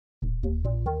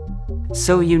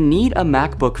So you need a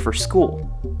MacBook for school.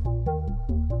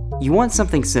 You want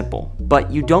something simple,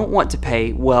 but you don't want to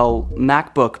pay, well,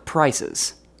 MacBook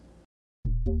prices.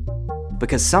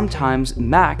 Because sometimes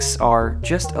Macs are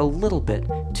just a little bit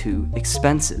too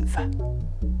expensive.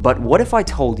 But what if I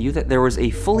told you that there was a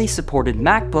fully supported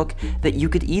MacBook that you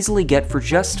could easily get for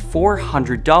just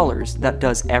 $400 that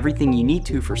does everything you need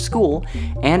to for school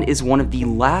and is one of the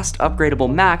last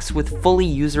upgradable Macs with fully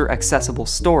user-accessible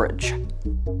storage?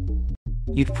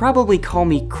 You'd probably call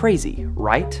me crazy,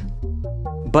 right?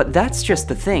 But that's just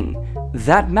the thing.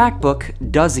 That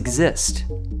MacBook does exist.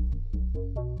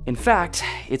 In fact,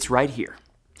 it's right here.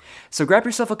 So grab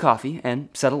yourself a coffee and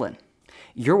settle in.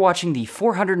 You're watching the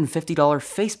 $450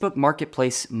 Facebook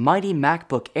Marketplace Mighty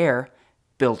MacBook Air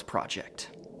build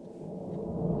project.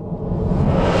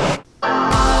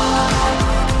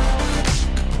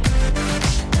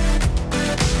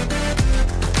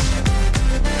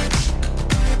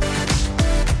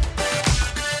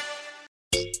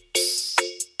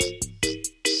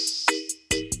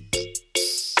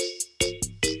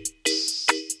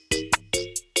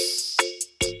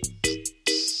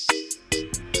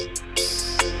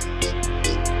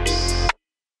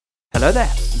 Hello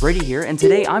there, Brady here, and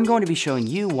today I'm going to be showing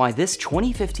you why this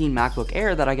 2015 MacBook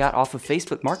Air that I got off of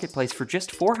Facebook Marketplace for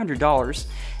just $400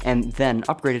 and then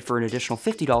upgraded for an additional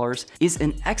 $50 is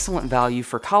an excellent value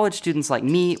for college students like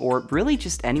me, or really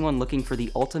just anyone looking for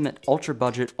the ultimate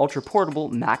ultra-budget, ultra-portable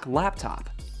Mac laptop.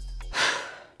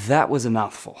 That was a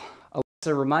mouthful.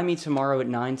 Alexa, remind me tomorrow at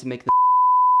 9 to make the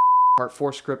Part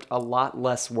 4 script a lot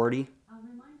less wordy. I'll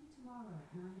remind you tomorrow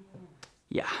at 9 a.m.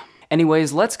 Yeah.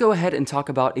 Anyways, let's go ahead and talk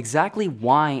about exactly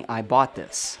why I bought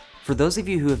this. For those of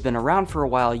you who have been around for a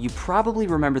while, you probably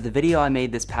remember the video I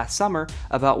made this past summer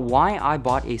about why I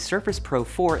bought a Surface Pro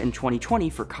 4 in 2020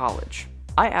 for college.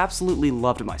 I absolutely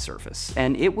loved my Surface,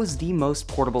 and it was the most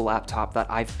portable laptop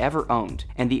that I've ever owned,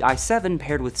 and the i7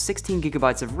 paired with 16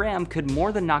 gigabytes of RAM could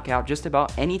more than knock out just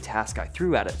about any task I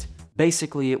threw at it.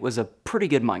 Basically, it was a pretty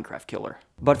good Minecraft killer.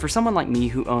 But for someone like me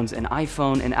who owns an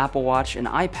iPhone, an Apple Watch, an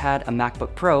iPad, a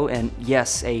MacBook Pro, and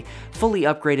yes, a fully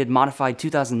upgraded modified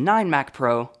 2009 Mac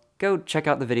Pro, go check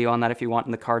out the video on that if you want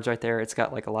in the cards right there, it's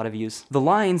got like a lot of views. The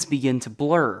lines begin to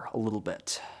blur a little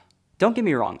bit. Don't get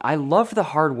me wrong, I loved the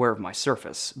hardware of my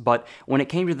Surface, but when it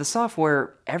came to the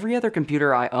software, every other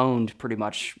computer I owned pretty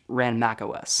much ran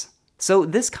macOS. So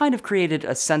this kind of created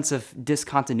a sense of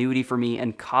discontinuity for me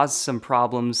and caused some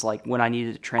problems, like when I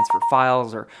needed to transfer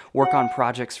files or work on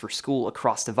projects for school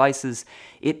across devices.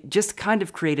 It just kind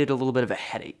of created a little bit of a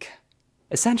headache.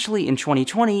 Essentially, in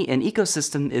 2020, an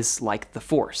ecosystem is like the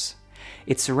Force.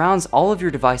 It surrounds all of your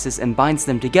devices and binds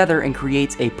them together and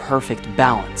creates a perfect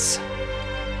balance.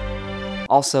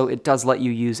 Also, it does let you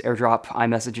use AirDrop,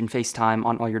 iMessage, and FaceTime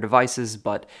on all your devices,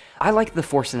 but I like the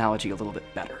Force analogy a little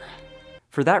bit better.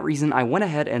 For that reason, I went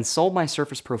ahead and sold my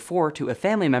Surface Pro 4 to a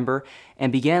family member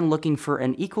and began looking for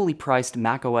an equally priced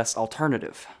macOS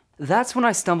alternative. That's when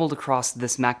I stumbled across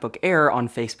this MacBook Air on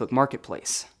Facebook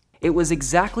Marketplace. It was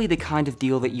exactly the kind of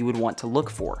deal that you would want to look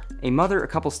for. A mother a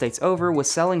couple states over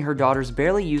was selling her daughter's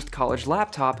barely used college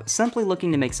laptop, simply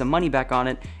looking to make some money back on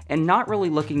it and not really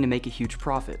looking to make a huge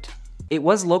profit. It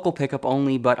was local pickup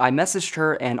only, but I messaged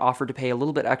her and offered to pay a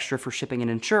little bit extra for shipping and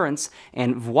insurance,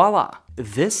 and voila!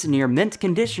 This near mint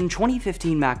condition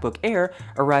 2015 MacBook Air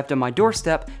arrived on my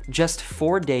doorstep just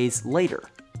 4 days later.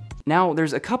 Now,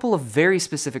 there's a couple of very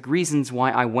specific reasons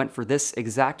why I went for this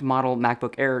exact model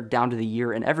MacBook Air down to the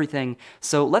year and everything,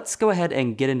 so let's go ahead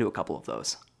and get into a couple of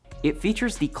those. It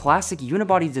features the classic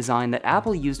unibody design that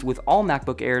Apple used with all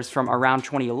MacBook Airs from around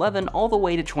 2011 all the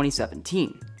way to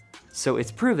 2017. So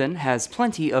it's proven, has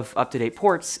plenty of up-to-date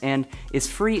ports, and is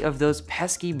free of those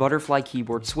pesky butterfly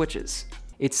keyboard switches.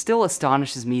 It still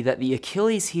astonishes me that the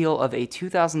Achilles heel of a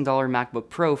 $2,000 MacBook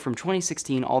Pro from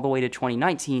 2016 all the way to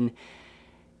 2019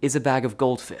 is a bag of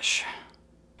goldfish.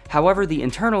 However, the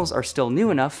internals are still new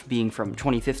enough, being from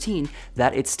 2015,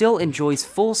 that it still enjoys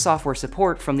full software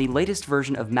support from the latest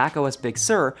version of macOS Big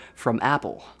Sur from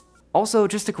Apple. Also,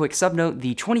 just a quick subnote,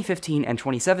 the 2015 and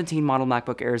 2017 model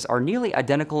MacBook Airs are nearly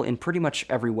identical in pretty much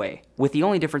every way, with the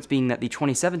only difference being that the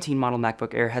 2017 model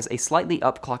MacBook Air has a slightly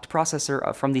upclocked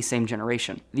processor from the same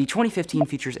generation. The 2015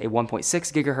 features a 1.6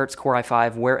 GHz Core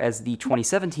i5, whereas the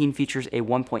 2017 features a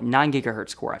 1.9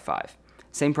 GHz Core i5.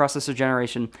 Same processor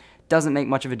generation, doesn't make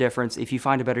much of a difference. If you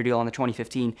find a better deal on the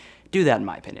 2015, do that in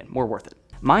my opinion, more worth it.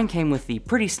 Mine came with the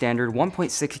pretty standard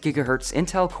 1.6 GHz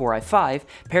Intel Core i5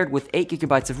 paired with 8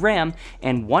 GB of RAM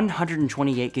and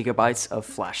 128 GB of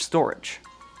flash storage.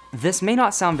 This may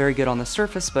not sound very good on the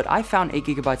surface, but I found 8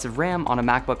 GB of RAM on a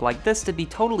MacBook like this to be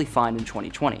totally fine in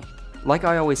 2020. Like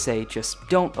I always say, just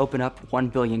don't open up 1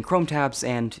 billion Chrome tabs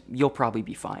and you'll probably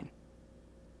be fine.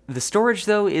 The storage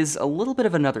though is a little bit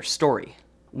of another story.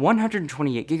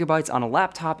 128GB on a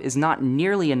laptop is not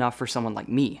nearly enough for someone like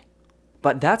me.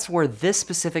 But that's where this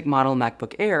specific model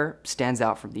MacBook Air stands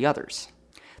out from the others.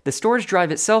 The storage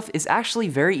drive itself is actually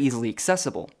very easily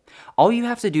accessible. All you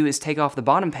have to do is take off the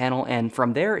bottom panel, and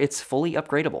from there it's fully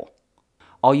upgradable.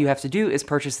 All you have to do is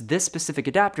purchase this specific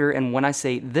adapter, and when I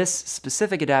say this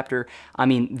specific adapter, I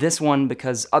mean this one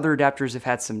because other adapters have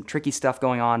had some tricky stuff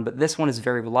going on, but this one is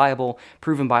very reliable,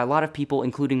 proven by a lot of people,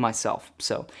 including myself.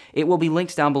 So it will be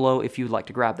linked down below if you'd like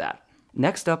to grab that.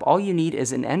 Next up, all you need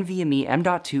is an NVMe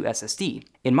M.2 SSD.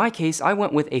 In my case, I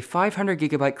went with a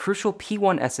 500GB Crucial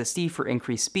P1 SSD for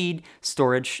increased speed,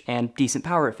 storage, and decent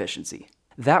power efficiency.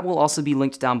 That will also be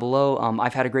linked down below.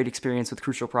 I've had a great experience with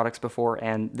Crucial products before,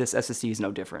 and this SSD is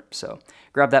no different, so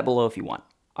grab that below if you want.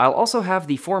 I'll also have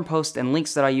the forum post and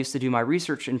links that I used to do my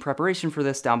research in preparation for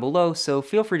this down below, so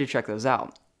feel free to check those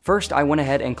out. First, I went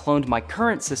ahead and cloned my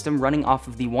current system running off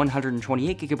of the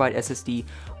 128GB SSD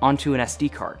onto an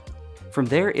SD card. From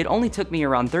there, it only took me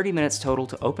around 30 minutes total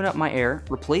to open up my Air,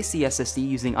 replace the SSD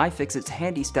using iFixit's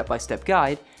handy step-by-step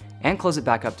guide, and close it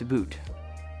back up to boot.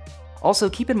 Also,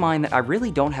 keep in mind that I really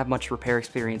don't have much repair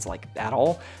experience at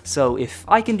all, so if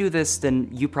I can do this, then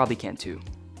you probably can too.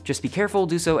 Just be careful,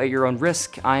 do so at your own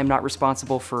risk. I am not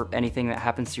responsible for anything that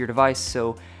happens to your device,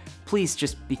 so please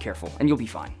just be careful, and you'll be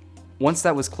fine. Once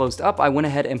that was closed up, I went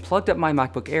ahead and plugged up my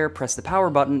MacBook Air, pressed the power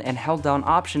button, and held down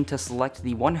Option to select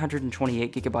the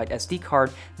 128GB SD card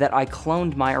that I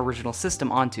cloned my original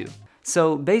system onto.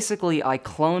 So basically, I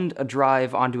cloned a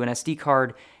drive onto an SD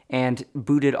card and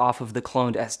booted off of the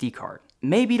cloned SD card.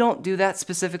 Maybe don't do that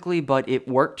specifically, but it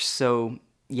worked, so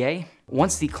yay.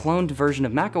 Once the cloned version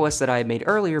of macOS that I had made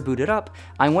earlier booted up,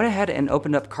 I went ahead and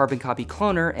opened up Carbon Copy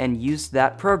Cloner and used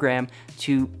that program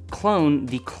to clone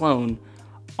the clone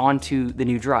onto the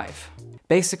new drive.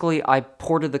 Basically, I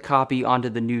ported the copy onto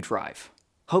the new drive.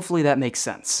 Hopefully that makes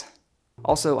sense.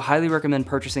 Also, highly recommend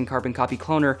purchasing Carbon Copy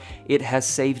Cloner. It has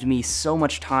saved me so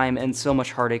much time and so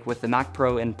much heartache with the Mac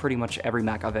Pro and pretty much every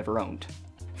Mac I've ever owned.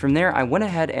 From there, I went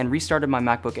ahead and restarted my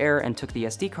MacBook Air and took the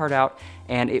SD card out,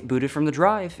 and it booted from the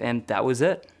drive, and that was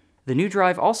it. The new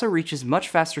drive also reaches much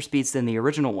faster speeds than the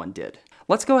original one did.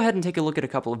 Let's go ahead and take a look at a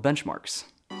couple of benchmarks.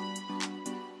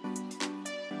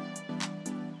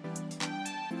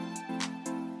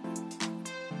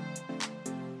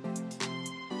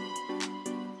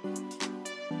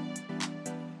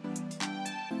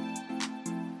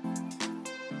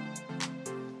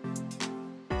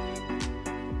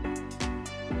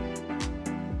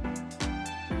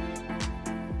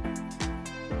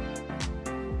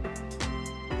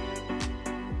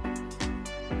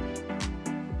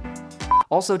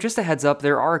 Also, just a heads up,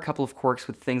 there are a couple of quirks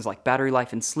with things like battery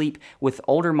life and sleep with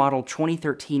older model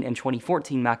 2013 and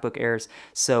 2014 MacBook Airs,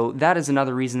 so that is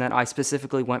another reason that I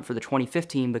specifically went for the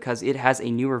 2015 because it has a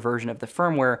newer version of the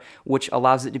firmware which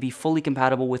allows it to be fully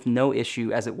compatible with no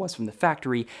issue as it was from the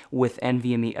factory with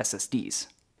NVMe SSDs.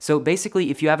 So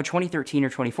basically, if you have a 2013 or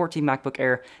 2014 MacBook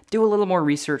Air, do a little more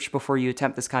research before you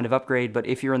attempt this kind of upgrade, but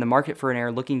if you're in the market for an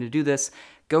Air looking to do this,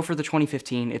 go for the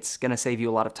 2015, it's going to save you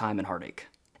a lot of time and heartache.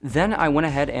 Then I went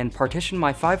ahead and partitioned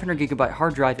my 500GB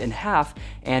hard drive in half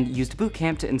and used Boot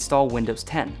Camp to install Windows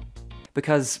 10.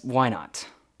 Because why not?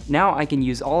 Now I can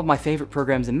use all of my favorite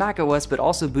programs in macOS, but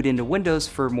also boot into Windows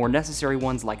for more necessary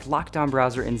ones like Lockdown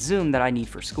Browser and Zoom that I need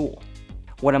for school.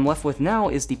 What I'm left with now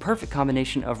is the perfect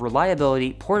combination of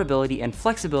reliability, portability, and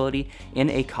flexibility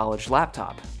in a college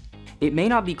laptop. It may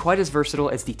not be quite as versatile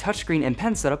as the touchscreen and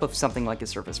pen setup of something like a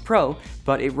Surface Pro,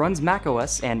 but it runs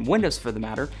macOS, and Windows for the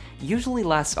matter, usually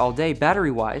lasts all day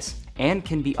battery-wise, and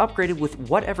can be upgraded with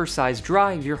whatever size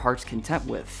drive your heart's content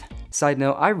with. Side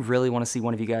note, I really want to see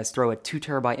one of you guys throw a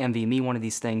 2TB NVMe one of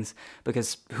these things,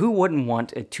 because who wouldn't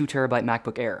want a 2TB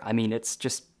MacBook Air? I mean, it's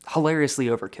just hilariously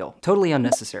overkill. Totally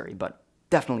unnecessary, but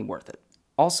definitely worth it.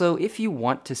 Also, if you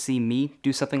want to see me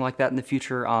do something like that in the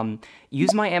future,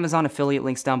 use my Amazon affiliate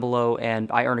links down below,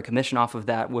 and I earn a commission off of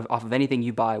that, off of anything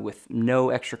you buy with no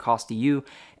extra cost to you,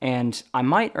 and I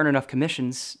might earn enough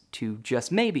commissions to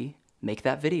just maybe make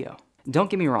that video. Don't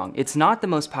get me wrong, it's not the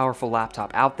most powerful laptop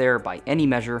out there by any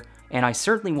measure, and I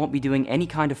certainly won't be doing any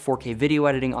kind of 4K video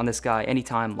editing on this guy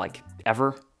anytime, like,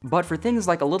 ever. But for things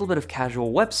like a little bit of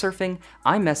casual web surfing,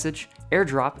 iMessage,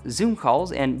 AirDrop, Zoom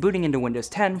calls, and booting into Windows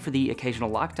 10 for the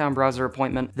occasional Lockdown Browser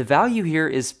appointment, the value here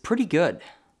is pretty good.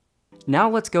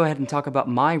 Now let's go ahead and talk about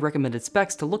my recommended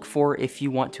specs to look for if you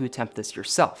want to attempt this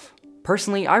yourself.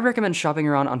 Personally, I recommend shopping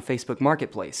around on Facebook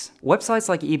Marketplace. Websites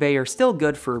like eBay are still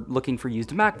good for looking for used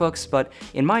MacBooks, but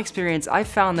in my experience, I've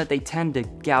found that they tend to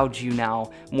gouge you now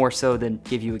more so than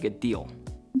give you a good deal.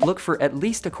 Look for at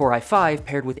least a Core i5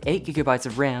 paired with 8GB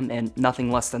of RAM and nothing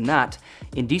less than that,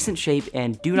 in decent shape,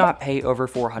 and do not pay over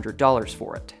 $400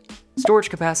 for it. Storage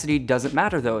capacity doesn't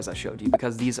matter though, as I showed you,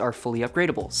 because these are fully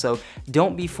upgradable, so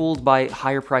don't be fooled by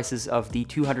higher prices of the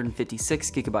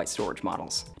 256GB storage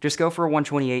models. Just go for a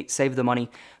 128, save the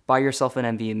money, buy yourself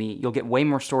an NVMe, you'll get way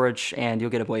more storage and you'll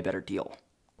get a way better deal.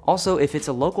 Also, if it's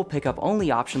a local pickup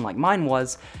only option like mine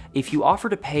was, if you offer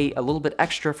to pay a little bit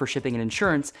extra for shipping and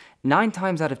insurance, 9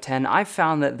 times out of 10 I've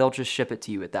found that they'll just ship it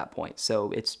to you at that point,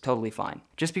 so it's totally fine.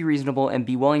 Just be reasonable and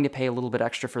be willing to pay a little bit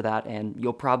extra for that and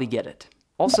you'll probably get it.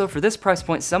 Also, for this price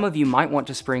point, some of you might want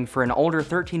to spring for an older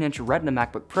 13-inch Retina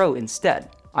MacBook Pro instead.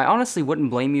 I honestly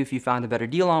wouldn't blame you if you found a better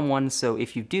deal on one, so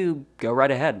if you do, go right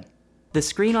ahead. The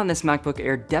screen on this MacBook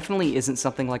Air definitely isn't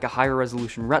something like a higher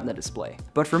resolution Retina display,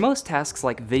 but for most tasks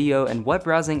like video and web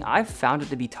browsing, I've found it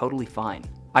to be totally fine.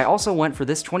 I also went for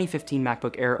this 2015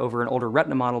 MacBook Air over an older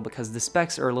Retina model because the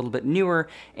specs are a little bit newer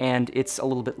and it's a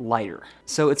little bit lighter.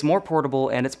 So it's more portable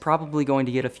and it's probably going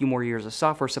to get a few more years of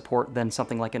software support than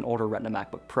something like an older Retina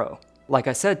MacBook Pro. Like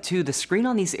I said too, the screen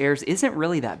on these Airs isn't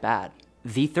really that bad.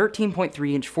 The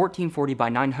 13.3-inch 1440 by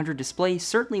 900 display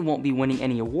certainly won't be winning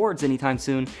any awards anytime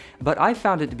soon, but I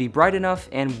found it to be bright enough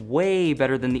and way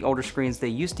better than the older screens they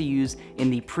used to use in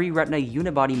the pre-Retina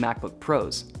Unibody MacBook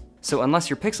Pros. So unless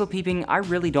you're pixel peeping, I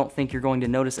really don't think you're going to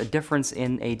notice a difference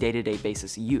in a day-to-day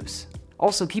basis use.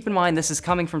 Also, keep in mind this is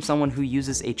coming from someone who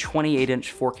uses a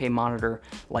 28-inch 4K monitor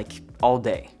like all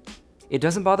day. It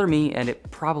doesn't bother me and it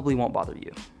probably won't bother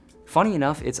you. Funny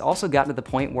enough, it's also gotten to the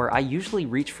point where I usually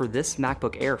reach for this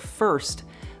MacBook Air first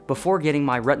before getting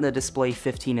my Retina display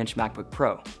 15-inch MacBook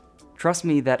Pro. Trust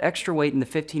me, that extra weight in the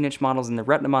 15-inch models and the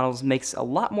Retina models makes a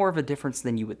lot more of a difference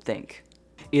than you would think.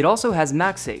 It also has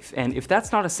MagSafe, and if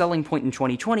that's not a selling point in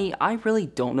 2020, I really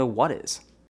don't know what is.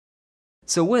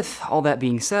 So with all that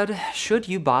being said, should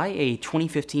you buy a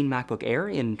 2015 MacBook Air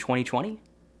in 2020?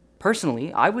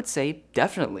 Personally, I would say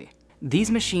definitely.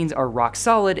 These machines are rock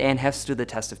solid and have stood the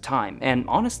test of time, and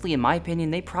honestly, in my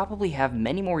opinion, they probably have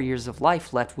many more years of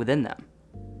life left within them.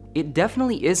 It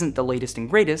definitely isn't the latest and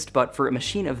greatest, but for a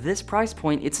machine of this price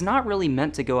point, it's not really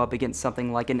meant to go up against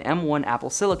something like an M1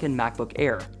 Apple Silicon MacBook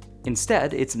Air.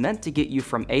 Instead, it's meant to get you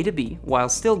from A to B while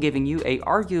still giving you a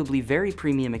arguably very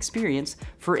premium experience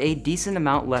for a decent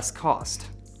amount less cost.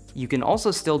 You can also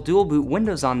still dual boot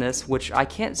Windows on this, which I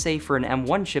can't say for an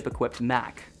M1 chip equipped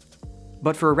Mac.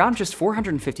 But for around just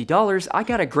 $450, I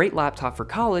got a great laptop for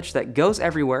college that goes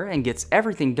everywhere and gets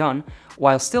everything done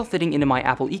while still fitting into my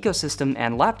Apple ecosystem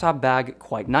and laptop bag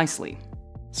quite nicely.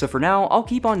 So for now, I'll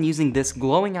keep on using this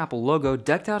glowing Apple logo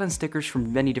decked out in stickers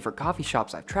from many different coffee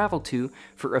shops I've traveled to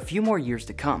for a few more years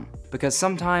to come. Because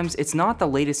sometimes it's not the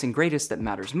latest and greatest that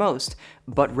matters most,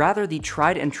 but rather the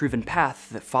tried and proven path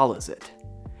that follows it.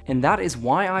 And that is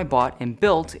why I bought and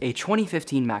built a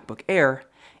 2015 MacBook Air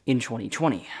in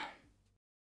 2020.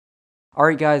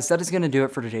 Alright guys, that is going to do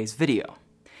it for today's video.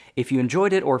 If you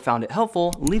enjoyed it or found it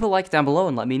helpful, leave a like down below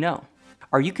and let me know.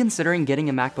 Are you considering getting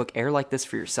a MacBook Air like this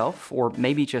for yourself, or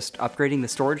maybe just upgrading the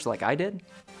storage like I did?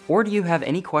 Or do you have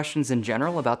any questions in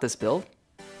general about this build?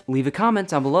 Leave a comment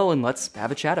down below and let's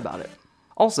have a chat about it.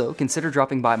 Also, consider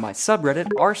dropping by my subreddit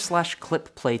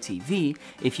r/Clipplaytv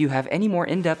if you have any more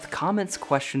in-depth comments,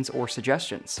 questions, or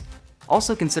suggestions.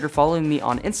 Also consider following me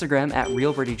on Instagram at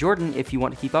RealBradyJordan if you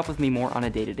want to keep up with me more on a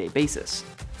day-to-day basis.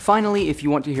 Finally, if you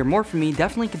want to hear more from me,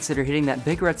 definitely consider hitting that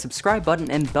big red subscribe button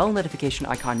and bell notification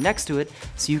icon next to it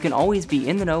so you can always be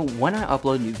in the know when I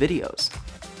upload new videos.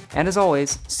 And as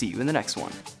always, see you in the next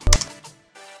one.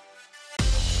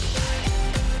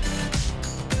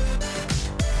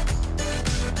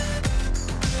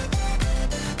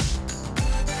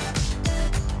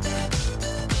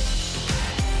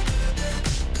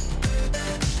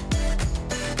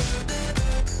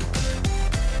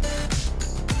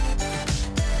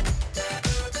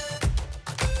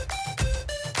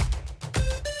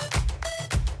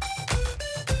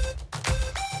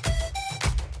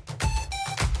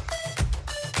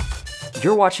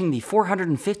 You're watching the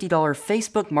 $450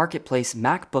 Facebook Marketplace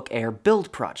MacBook Air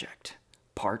build project,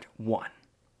 part 1.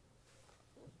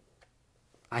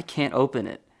 I can't open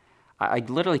it. I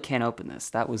literally can't open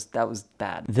this. That was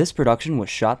bad. This production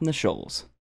was shot in the shoals.